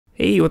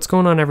Hey, what's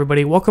going on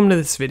everybody? Welcome to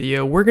this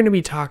video. We're going to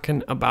be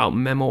talking about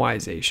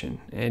memoization.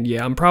 And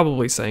yeah, I'm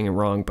probably saying it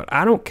wrong, but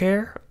I don't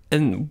care.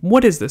 And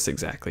what is this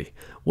exactly?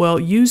 Well,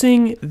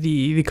 using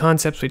the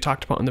concepts we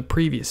talked about in the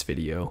previous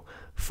video,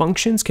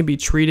 functions can be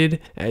treated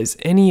as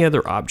any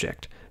other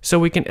object. So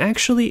we can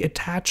actually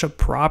attach a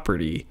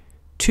property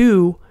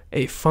to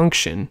a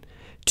function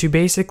to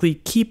basically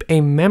keep a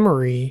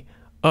memory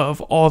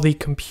of all the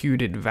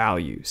computed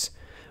values.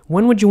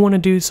 When would you want to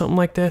do something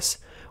like this?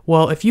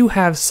 Well, if you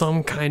have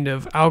some kind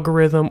of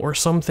algorithm or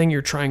something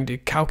you're trying to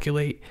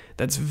calculate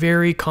that's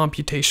very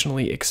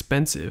computationally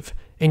expensive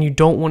and you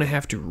don't want to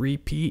have to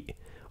repeat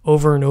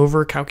over and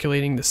over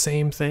calculating the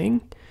same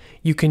thing,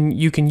 you can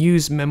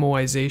use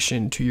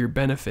memoization to your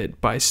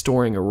benefit by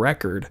storing a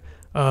record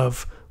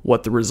of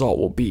what the result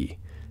will be.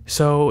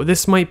 So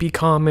this might be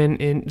common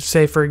in,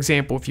 say for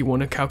example, if you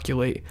want to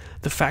calculate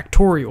the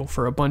factorial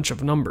for a bunch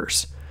of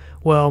numbers.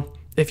 Well,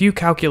 if you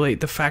calculate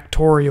the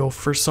factorial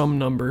for some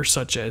number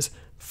such as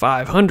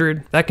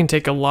 500, that can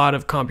take a lot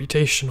of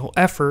computational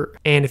effort,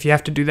 and if you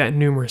have to do that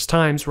numerous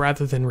times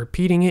rather than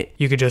repeating it,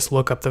 you could just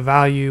look up the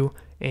value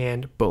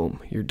and boom,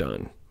 you're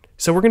done.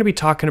 So we're going to be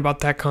talking about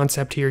that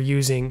concept here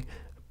using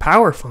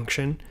power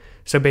function.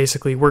 So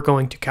basically we're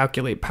going to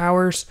calculate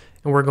powers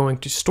and we're going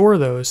to store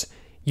those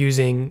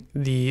using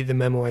the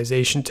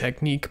memoization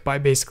technique by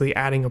basically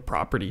adding a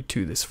property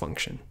to this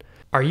function.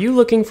 Are you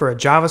looking for a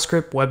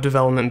JavaScript web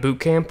development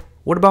bootcamp?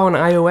 What about an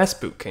iOS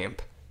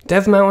bootcamp?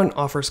 DevMountain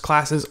offers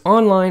classes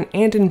online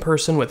and in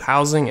person with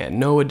housing at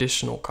no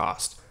additional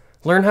cost.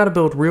 Learn how to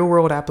build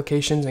real-world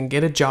applications and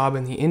get a job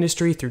in the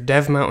industry through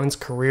DevMountain's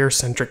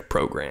career-centric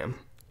program.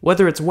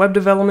 Whether it's web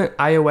development,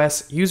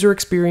 iOS, user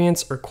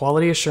experience, or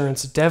quality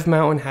assurance,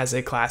 DevMountain has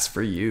a class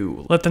for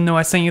you. Let them know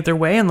I sent you their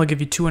way and they'll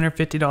give you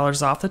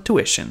 $250 off the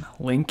tuition.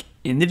 Link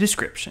in the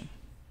description.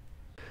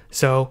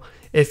 So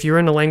if you're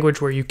in a language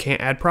where you can't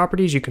add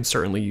properties, you can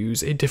certainly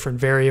use a different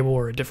variable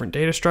or a different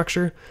data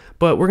structure,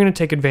 but we're going to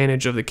take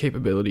advantage of the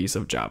capabilities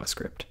of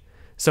JavaScript.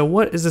 So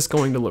what is this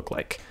going to look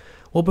like?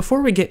 Well,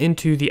 before we get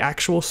into the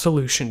actual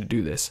solution to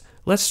do this,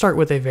 let's start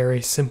with a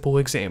very simple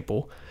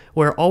example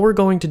where all we're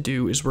going to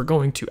do is we're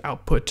going to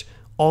output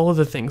all of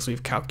the things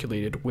we've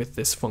calculated with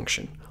this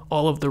function,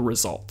 all of the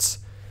results.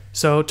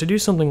 So to do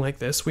something like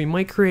this, we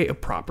might create a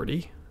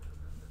property.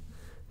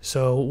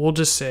 So we'll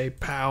just say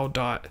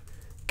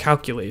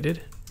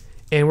pow.calculated,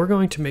 and we're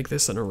going to make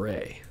this an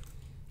array.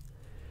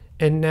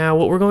 And now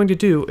what we're going to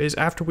do is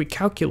after we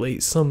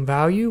calculate some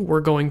value,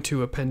 we're going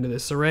to append to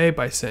this array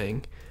by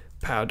saying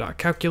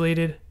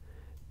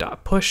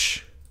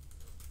pow.calculated.push,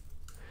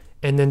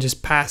 and then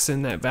just pass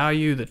in that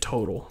value, the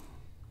total.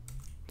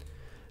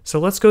 So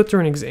let's go through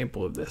an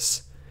example of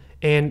this.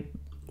 And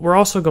we're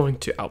also going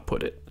to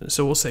output it.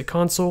 So we'll say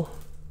console.log,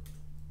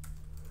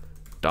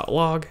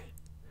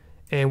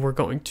 and we're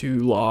going to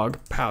log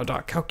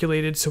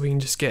pow.calculated so we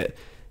can just get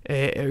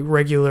a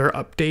regular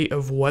update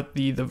of what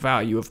the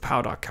value of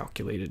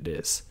pow.calculated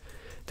is.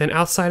 Then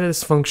outside of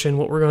this function,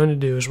 what we're going to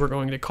do is we're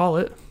going to call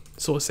it.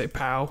 So let's say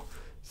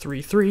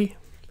pow33,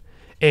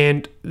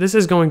 and this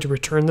is going to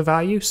return the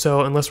value.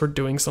 So unless we're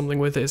doing something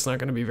with it, it's not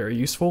going to be very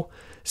useful.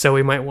 So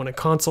we might want to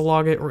console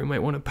log it, or we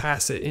might want to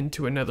pass it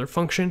into another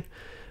function.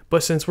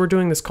 But since we're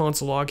doing this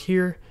console log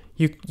here,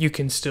 you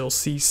can still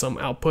see some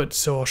output.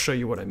 So I'll show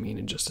you what I mean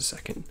in just a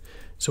second.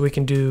 So we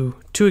can do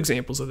two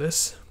examples of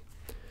this.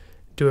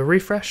 Do a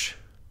refresh.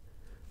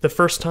 The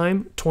first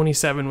time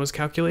 27 was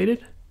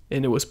calculated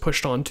and it was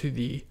pushed onto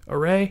the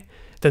array.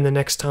 Then the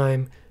next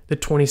time the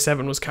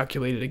 27 was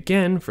calculated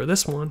again for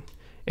this one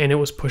and it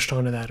was pushed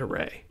onto that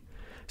array.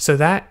 So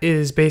that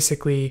is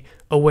basically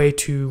a way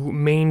to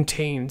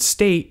maintain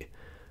state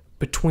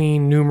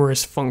between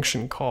numerous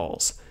function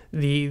calls.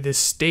 The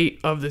state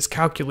of this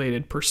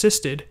calculated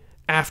persisted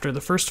after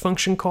the first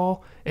function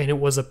call and it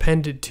was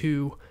appended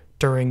to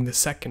during the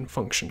second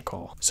function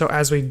call. So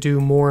as we do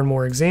more and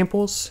more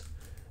examples,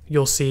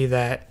 you'll see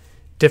that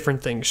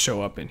different things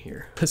show up in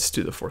here. Let's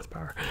do the fourth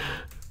power.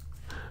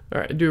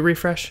 All right, do a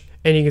refresh,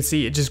 and you can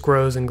see it just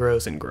grows and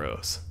grows and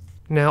grows.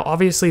 Now,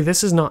 obviously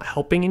this is not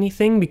helping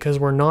anything because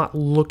we're not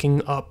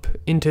looking up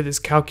into this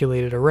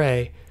calculated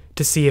array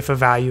to see if a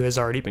value has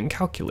already been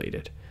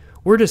calculated.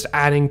 We're just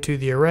adding to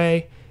the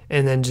array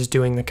and then just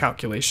doing the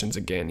calculations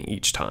again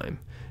each time.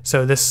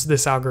 So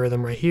this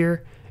algorithm right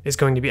here is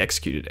going to be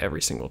executed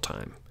every single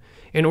time.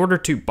 In order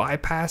to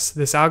bypass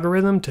this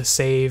algorithm to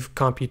save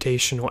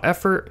computational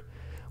effort,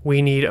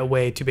 we need a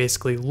way to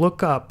basically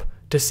look up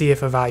to see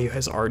if a value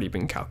has already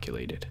been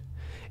calculated.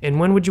 And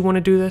when would you want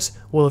to do this?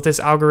 Well, if this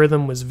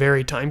algorithm was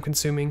very time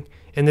consuming,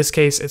 in this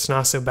case it's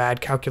not so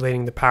bad.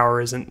 Calculating the power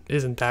isn't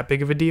that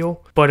big of a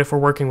deal. But if we're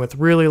working with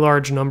really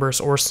large numbers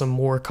or some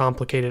more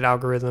complicated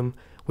algorithm,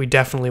 we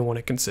definitely want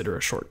to consider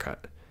a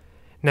shortcut.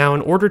 Now,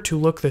 in order to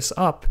look this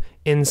up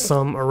in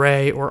some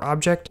array or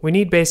object, we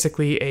need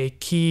basically a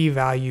key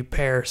value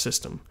pair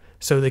system.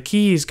 So the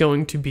key is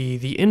going to be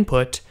the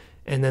input,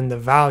 and then the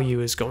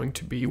value is going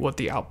to be what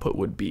the output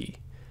would be.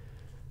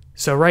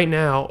 So right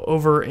now,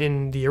 over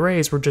in the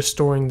arrays, we're just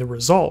storing the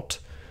result,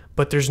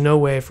 but there's no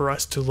way for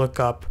us to look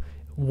up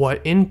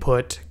what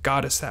input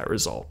got us that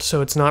result.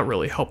 So it's not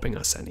really helping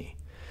us any.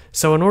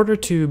 So in order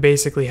to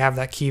basically have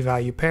that key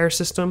value pair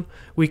system,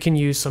 we can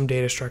use some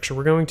data structure.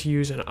 We're going to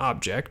use an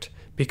object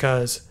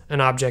because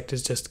an object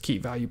is just key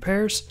value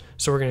pairs.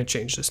 So we're going to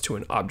change this to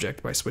an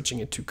object by switching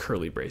it to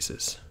curly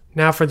braces.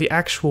 Now for the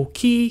actual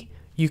key,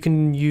 you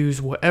can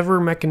use whatever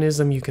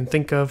mechanism you can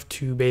think of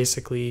to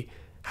basically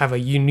have a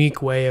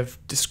unique way of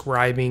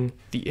describing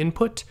the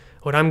input.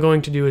 What I'm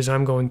going to do is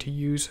I'm going to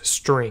use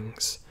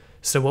strings.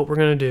 So what we're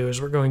going to do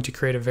is we're going to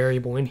create a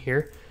variable in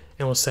here,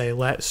 and we'll say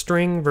let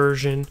string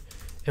version,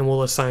 and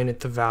we'll assign it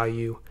the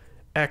value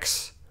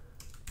x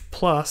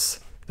plus,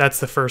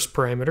 that's the first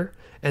parameter,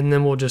 and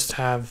then we'll just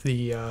have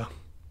the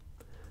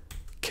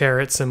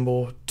caret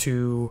symbol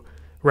to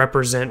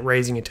represent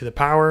raising it to the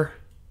power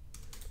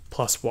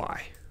plus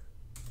y.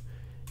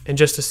 And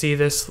just to see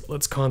this,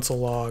 let's console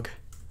log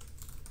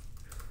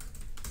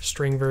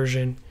string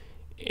version,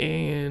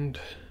 and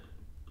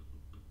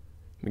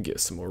let me get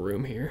some more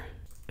room here,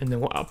 and then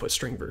we'll output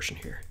string version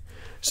here.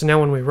 So now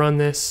when we run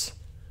this,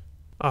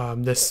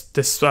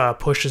 this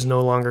push is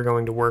no longer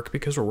going to work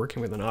because we're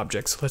working with an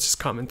object. So let's just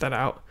comment that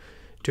out,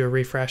 do a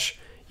refresh.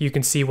 You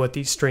can see what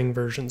these string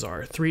versions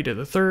are: 3 to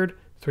the third,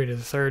 3 to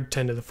the third,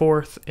 10 to the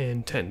fourth,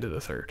 and 10 to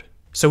the third.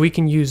 So we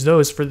can use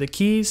those for the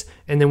keys,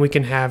 and then we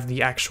can have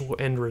the actual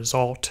end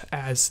result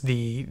as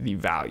the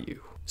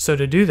value. So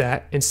to do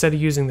that, instead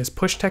of using this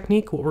push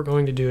technique, what we're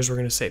going to do is we're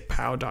going to say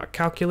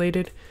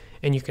pow.calculated,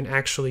 and you can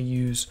actually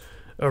use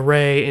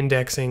array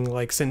indexing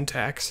like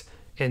syntax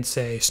and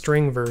say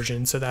string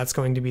version. So that's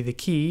going to be the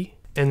key,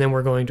 and then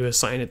we're going to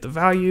assign it the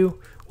value,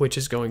 which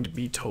is going to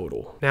be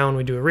total. Now when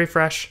we do a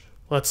refresh,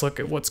 let's look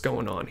at what's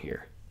going on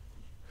here.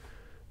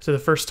 So the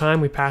first time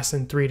we pass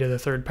in 3 to the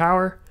third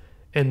power,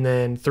 and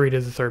then 3 to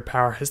the third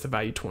power has the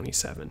value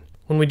 27.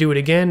 When we do it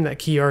again, that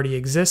key already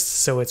exists,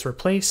 so it's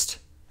replaced.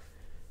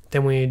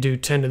 Then we do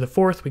 10 to the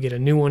fourth, we get a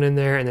new one in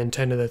there, and then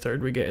 10 to the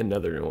third, we get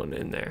another new one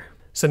in there.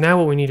 So now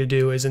what we need to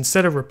do is,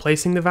 instead of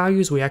replacing the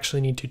values, we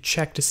actually need to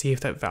check to see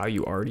if that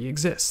value already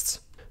exists.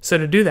 So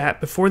to do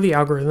that, before the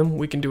algorithm,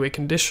 we can do a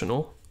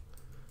conditional.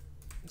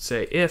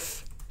 Say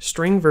if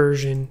string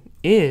version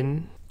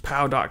in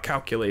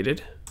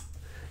pow.calculated,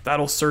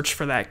 that'll search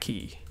for that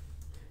key.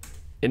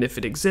 And if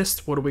it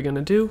exists, what are we going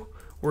to do?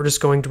 We're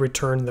just going to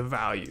return the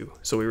value.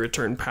 So we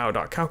return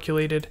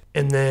pow.calculated,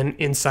 and then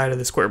inside of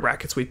the square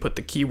brackets, we put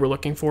the key we're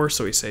looking for.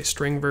 So we say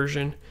string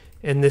version,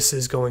 and this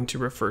is going to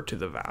refer to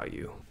the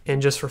value.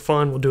 And just for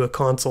fun, we'll do a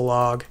console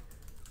log,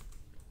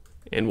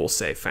 and we'll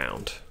say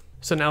found.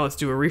 So now let's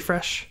do a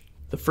refresh.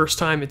 The first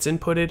time it's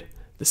inputted,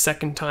 the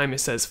second time it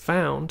says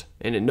found,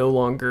 and it no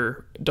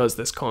longer does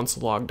this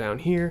console log down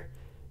here.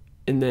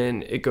 And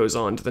then it goes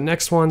on to the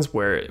next ones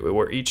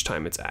where each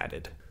time it's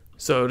added.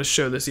 So to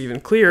show this even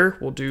clearer,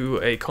 we'll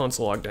do a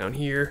console log down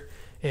here.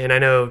 And I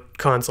know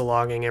console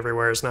logging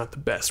everywhere is not the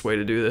best way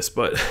to do this,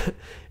 but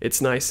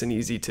it's nice and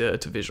easy to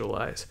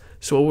visualize.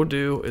 So what we'll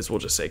do is we'll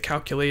just say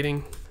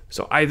calculating.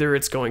 So either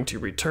it's going to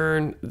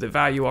return the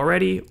value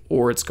already,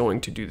 or it's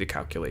going to do the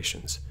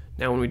calculations.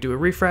 Now when we do a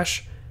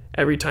refresh,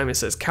 every time it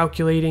says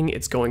calculating,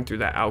 it's going through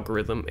that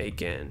algorithm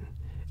again.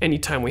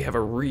 Anytime we have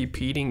a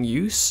repeating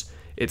use,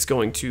 it's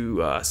going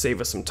to save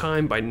us some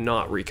time by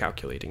not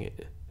recalculating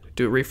it.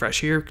 Do a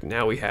refresh here.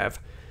 Now we have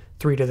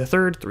 3 to the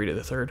third, 3 to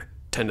the third,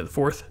 10 to the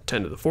fourth,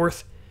 10 to the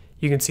fourth.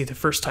 You can see the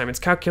first time it's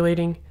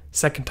calculating,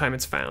 second time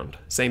it's found.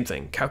 Same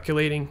thing,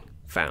 calculating,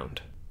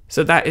 found.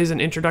 So that is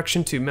an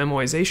introduction to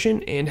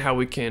memoization and how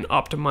we can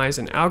optimize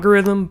an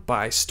algorithm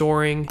by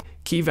storing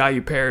key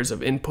value pairs of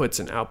inputs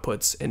and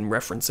outputs and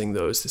referencing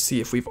those to see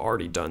if we've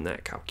already done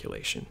that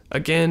calculation.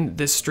 Again,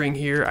 this string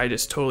here, I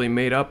just totally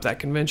made up that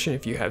convention.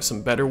 If you have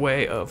some better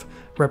way of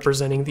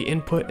representing the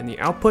input and the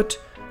output,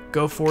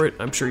 go for it.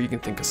 I'm sure you can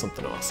think of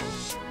something awesome.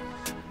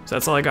 So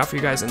that's all I got for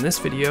you guys in this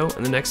video.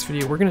 In the next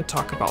video, we're going to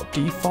talk about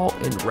default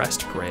and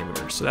rest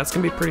parameters. So that's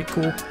going to be pretty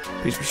cool.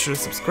 Please be sure to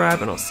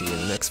subscribe, and I'll see you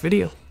in the next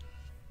video.